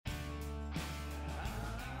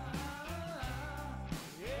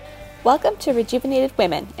Welcome to Rejuvenated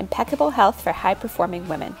Women, Impeccable Health for High-Performing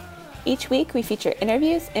Women. Each week we feature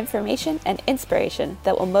interviews, information, and inspiration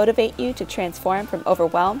that will motivate you to transform from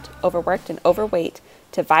overwhelmed, overworked, and overweight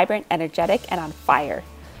to vibrant, energetic, and on fire.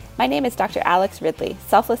 My name is Dr. Alex Ridley,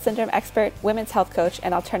 selfless syndrome expert, women's health coach,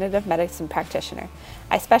 and alternative medicine practitioner.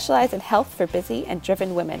 I specialize in health for busy and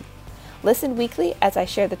driven women. Listen weekly as I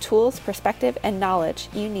share the tools, perspective, and knowledge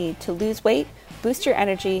you need to lose weight, boost your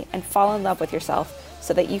energy, and fall in love with yourself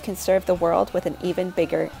so that you can serve the world with an even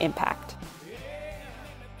bigger impact.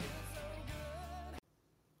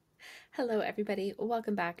 Hello, everybody.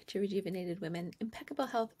 Welcome back to Rejuvenated Women, Impeccable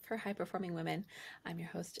Health for High-Performing Women. I'm your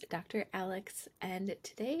host, Dr. Alex, and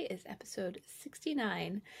today is episode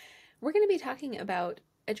 69. We're going to be talking about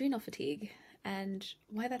adrenal fatigue and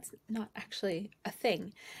why that's not actually a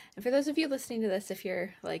thing. And for those of you listening to this, if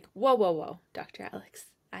you're like, whoa, Dr. Alex,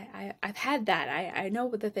 I've had that. I know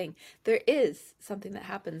what the thing. There is something that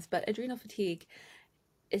happens, but adrenal fatigue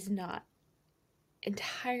is not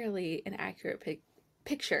entirely an accurate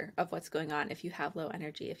picture of what's going on if you have low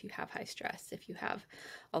energy, if you have high stress, if you have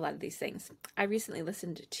a lot of these things. I recently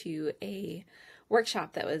listened to a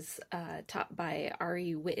workshop that was taught by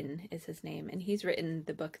Ari Whitten is his name, and he's written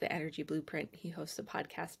the book, The Energy Blueprint. He hosts a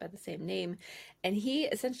podcast by the same name, and he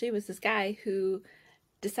essentially was this guy who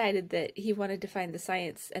decided that he wanted to find the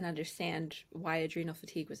science and understand why adrenal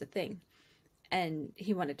fatigue was a thing. And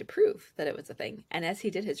he wanted to prove that it was a thing. And as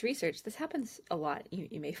he did his research, this happens a lot.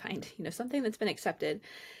 You may find, something that's been accepted,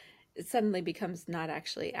 it suddenly becomes not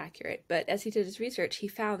actually accurate. But as he did his research, he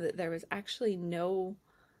found that there was actually no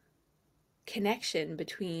connection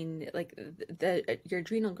between your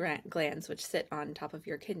adrenal glands, which sit on top of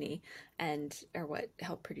your kidney and are what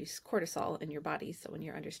help produce cortisol in your body. So when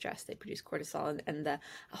you're under stress, they produce cortisol. And the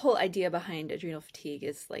whole idea behind adrenal fatigue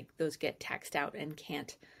is like those get taxed out and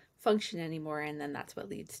can't function anymore. And then that's what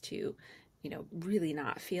leads to, really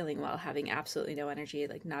not feeling well, having absolutely no energy,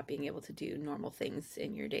 like not being able to do normal things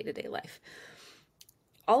in your day-to-day life.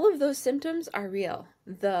 All of those symptoms are real.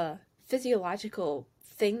 The physiological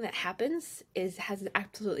thing that happens has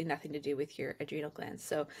absolutely nothing to do with your adrenal glands.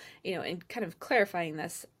 So, in kind of clarifying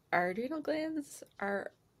this, our adrenal glands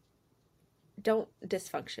don't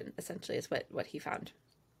dysfunction, essentially, is what he found,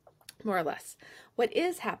 more or less. What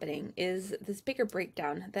is happening is this bigger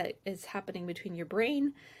breakdown that is happening between your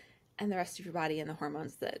brain and the rest of your body and the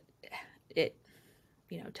hormones that it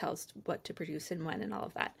tells what to produce and when and all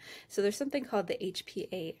of that. So there's something called the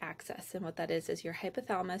HPA axis, and what that is your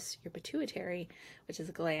hypothalamus, your pituitary, which is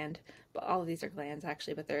a gland, but all of these are glands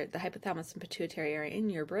actually, but the hypothalamus and pituitary are in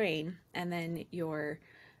your brain, and then your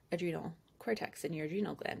adrenal cortex in your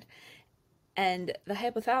adrenal gland. And the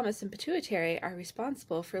hypothalamus and pituitary are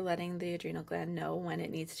responsible for letting the adrenal gland know when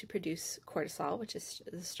it needs to produce cortisol, which is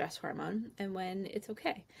the stress hormone, and when it's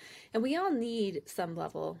okay. And we all need some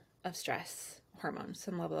level of stress hormone,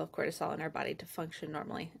 some level of cortisol in our body to function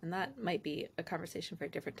normally. And that might be a conversation for a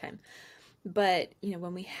different time. But,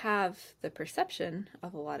 when we have the perception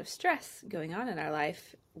of a lot of stress going on in our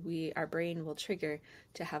life, our brain will trigger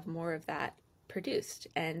to have more of that produced,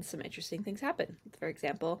 and some interesting things happen. For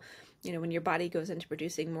example, when your body goes into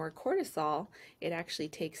producing more cortisol, it actually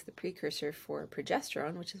takes the precursor for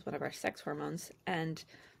progesterone, which is one of our sex hormones, and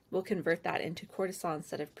will convert that into cortisol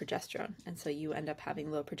instead of progesterone. And so you end up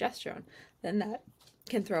having low progesterone. Then that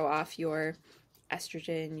can throw off your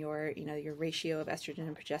estrogen, your ratio of estrogen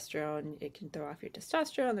and progesterone. It can throw off your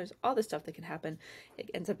testosterone. There's all this stuff that can happen.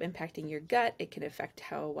 It ends up impacting your gut. It can affect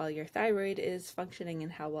how well your thyroid is functioning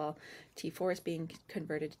and how well T4 is being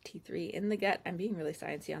converted to T3 in the gut. I'm being really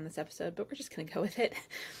sciencey on this episode, but we're just going to go with it.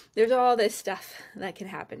 There's all this stuff that can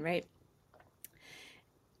happen, right?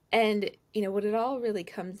 And, what it all really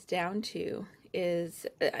comes down to is,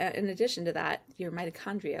 in addition to that, your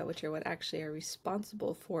mitochondria, which are what actually are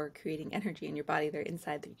responsible for creating energy in your body. They're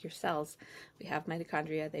inside your cells. We have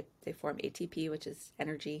mitochondria. They form ATP, which is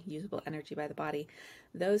energy, usable energy by the body.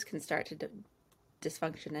 Those can start to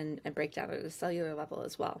dysfunction and break down at a cellular level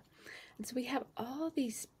as well. And so we have all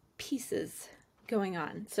these pieces going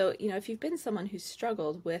on. So, if you've been someone who's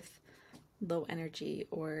struggled with low energy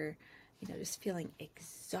or just feeling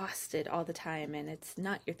exhausted all the time, and it's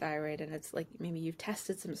not your thyroid, and it's like maybe you've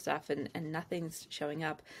tested some stuff and nothing's showing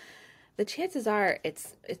up, the chances are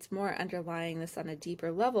it's more underlying this on a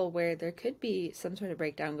deeper level, where there could be some sort of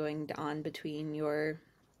breakdown going on between your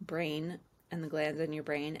brain and the glands in your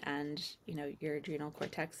brain and, your adrenal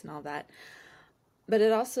cortex and all that. But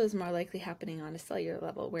it also is more likely happening on a cellular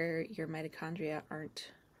level, where your mitochondria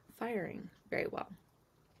aren't firing very well.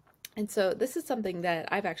 And so this is something that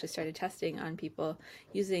I've actually started testing on people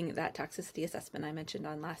using that toxicity assessment I mentioned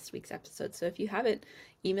on last week's episode. So if you haven't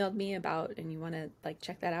emailed me about and you want to like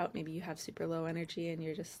check that out, maybe you have super low energy and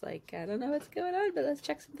you're just like, I don't know what's going on, but let's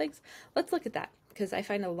check some things. Let's look at that, because I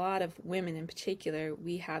find a lot of women in particular,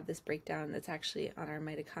 we have this breakdown that's actually on our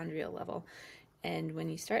mitochondrial level. And when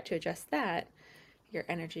you start to adjust that, your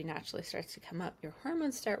energy naturally starts to come up, your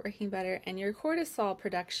hormones start working better, and your cortisol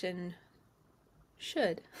production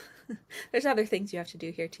should. There's other things you have to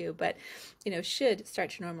do here too, but should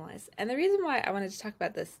start to normalize. And the reason why I wanted to talk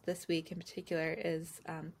about this week in particular is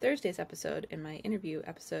Thursday's episode. In my interview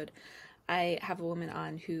episode, I have a woman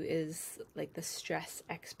on who is like the stress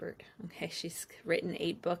expert. Okay, she's written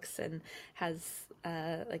 8 books and has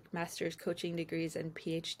like master's coaching degrees and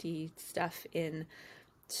PhD stuff in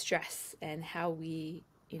stress and how we,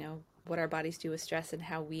 what our bodies do with stress and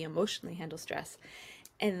how we emotionally handle stress.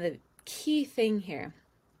 And the key thing here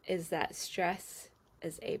is that stress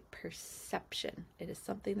is a perception. It is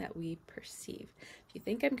something that we perceive. If you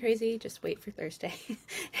think I'm crazy, just wait for Thursday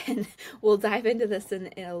and we'll dive into this in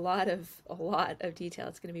a lot of detail.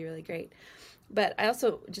 It's going to be really great. But I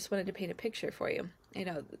also just wanted to paint a picture for you.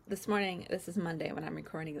 This morning, this is Monday when I'm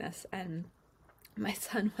recording this, and my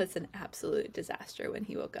son was an absolute disaster when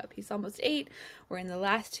he woke up. He's almost 8. We're in the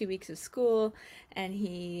last 2 weeks of school, and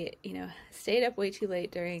he, stayed up way too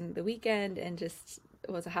late during the weekend and just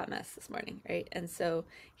was a hot mess this morning, right? And so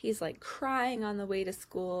he's like crying on the way to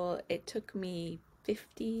school. It took me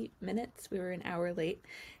 50 minutes. We were an hour late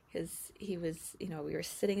because he was, we were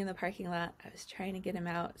sitting in the parking lot. I was trying to get him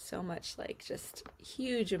out. So much like just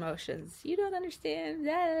huge emotions. You don't understand,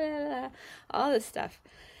 blah, blah, blah, all this stuff.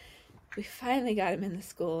 We finally got him in the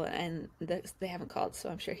school, and they haven't called, so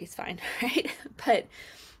I'm sure he's fine, right? But,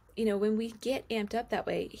 when we get amped up that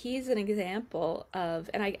way, he's an example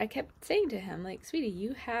of, and I kept saying to him, like, sweetie,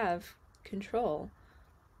 you have control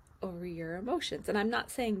over your emotions. And I'm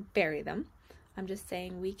not saying bury them. I'm just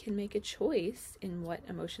saying we can make a choice in what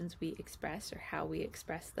emotions we express or how we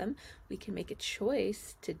express them. We can make a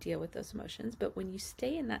choice to deal with those emotions. But when you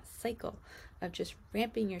stay in that cycle of just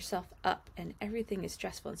ramping yourself up and everything is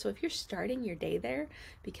stressful, and so if you're starting your day there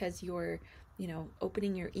because you're,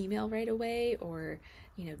 opening your email right away, or,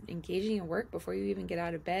 engaging in work before you even get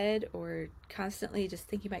out of bed, or constantly just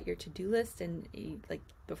thinking about your to-do list, and like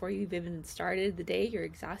before you've even started the day, you're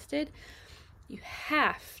exhausted, you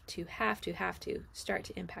have to start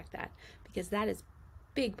to impact that, because that is a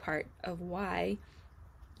big part of why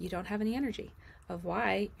you don't have any energy, of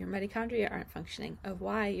why your mitochondria aren't functioning, of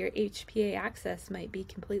why your HPA axis might be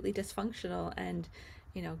completely dysfunctional and,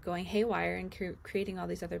 going haywire and creating all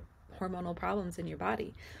these other hormonal problems in your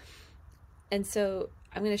body. And so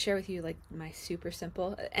I'm going to share with you like my super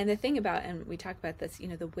simple, and the thing about, and we talk about this,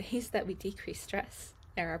 the ways that we decrease stress,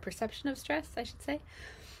 or our perception of stress, I should say,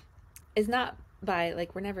 is not by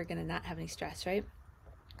like, we're never going to not have any stress, right?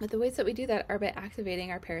 But the ways that we do that are by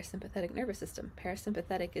activating our parasympathetic nervous system.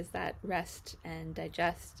 Parasympathetic is that rest and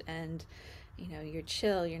digest, and you're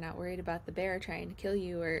chill, you're not worried about the bear trying to kill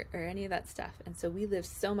you or any of that stuff. And so we live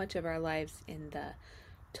so much of our lives in the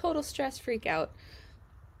total stress freak out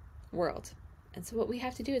world. And so what we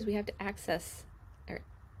have to do is we have to access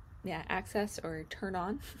or turn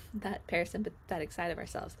on that parasympathetic side of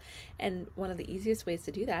ourselves. And one of the easiest ways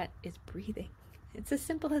to do that is breathing. It's as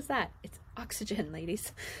simple as that. It's oxygen,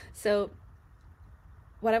 ladies. So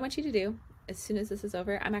what I want you to do, as soon as this is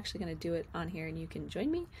over, I'm actually going to do it on here, and you can join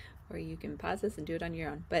me, or you can pause this and do it on your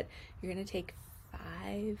own. But you're going to take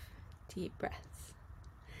 5 deep breaths.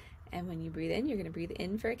 And when you breathe in, you're going to breathe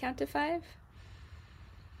in for a count of 5.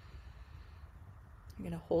 You're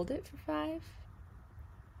going to hold it for 5.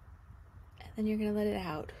 And then you're going to let it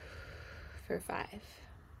out for 5.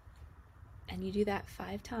 And you do that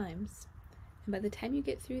 5 times. And by the time you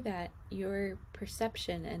get through that, your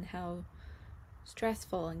perception and how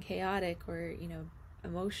stressful and chaotic, or,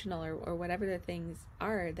 emotional, or whatever the things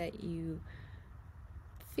are that you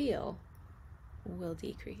feel, will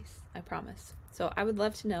decrease. I promise. So I would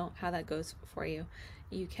love to know how that goes for you.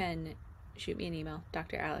 You can shoot me an email,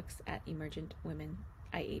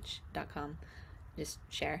 dralex@emergentwomenih.com. Just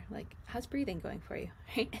share, like, how's breathing going for you,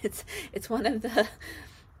 right? It's one of the,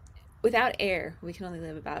 without air, we can only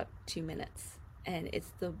live about 2 minutes. And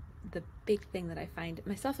it's the big thing that I find,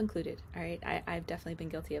 myself included, all right? I've definitely been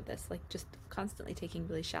guilty of this, like just constantly taking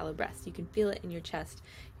really shallow breaths. You can feel it in your chest.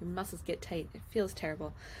 Your muscles get tight. It feels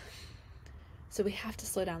terrible. So we have to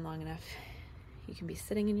slow down long enough. You can be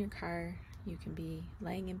sitting in your car. You can be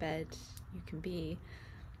laying in bed. You can be,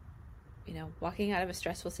 walking out of a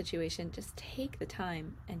stressful situation. Just take the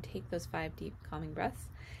time and take those 5 deep calming breaths.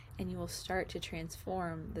 and you will start to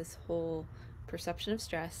transform this whole perception of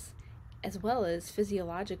stress, as well as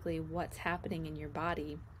physiologically what's happening in your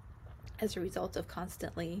body as a result of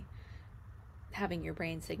constantly having your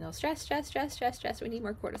brain signal stress, stress, stress, stress, stress. We need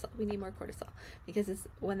more cortisol. We need more cortisol. Because it's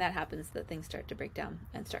when that happens that things start to break down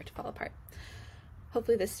and start to fall apart.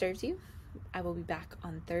 Hopefully this serves you. I will be back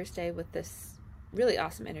on Thursday with this really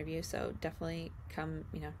awesome interview. So definitely come,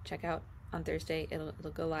 check out on Thursday. It'll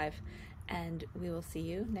go live, and we will see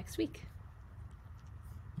you next week.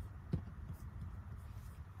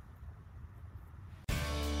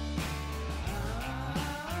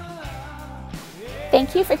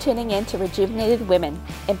 Thank you for tuning in to Rejuvenated Women,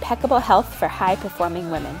 Impeccable Health for High-Performing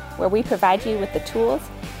Women, where we provide you with the tools,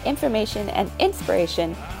 information, and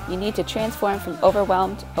inspiration you need to transform from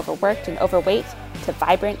overwhelmed, overworked, and overweight to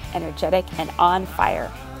vibrant, energetic, and on fire.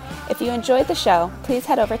 If you enjoyed the show, please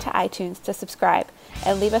head over to iTunes to subscribe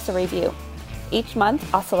and leave us a review. Each month,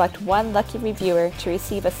 I'll select one lucky reviewer to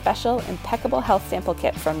receive a special Impeccable Health sample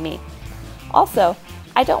kit from me. Also,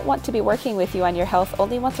 I don't want to be working with you on your health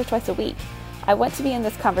only once or twice a week. I want to be in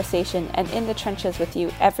this conversation and in the trenches with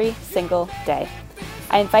you every single day.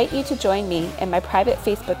 I invite you to join me in my private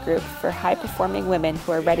Facebook group for high-performing women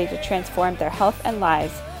who are ready to transform their health and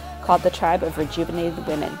lives, called the Tribe of Rejuvenated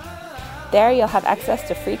Women. There you'll have access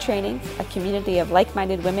to free trainings, a community of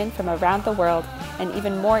like-minded women from around the world, and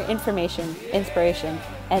even more information, inspiration,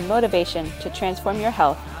 and motivation to transform your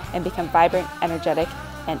health and become vibrant, energetic,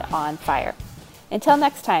 and on fire. Until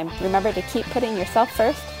next time, remember to keep putting yourself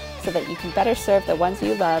first so that you can better serve the ones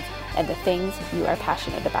you love and the things you are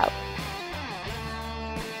passionate about.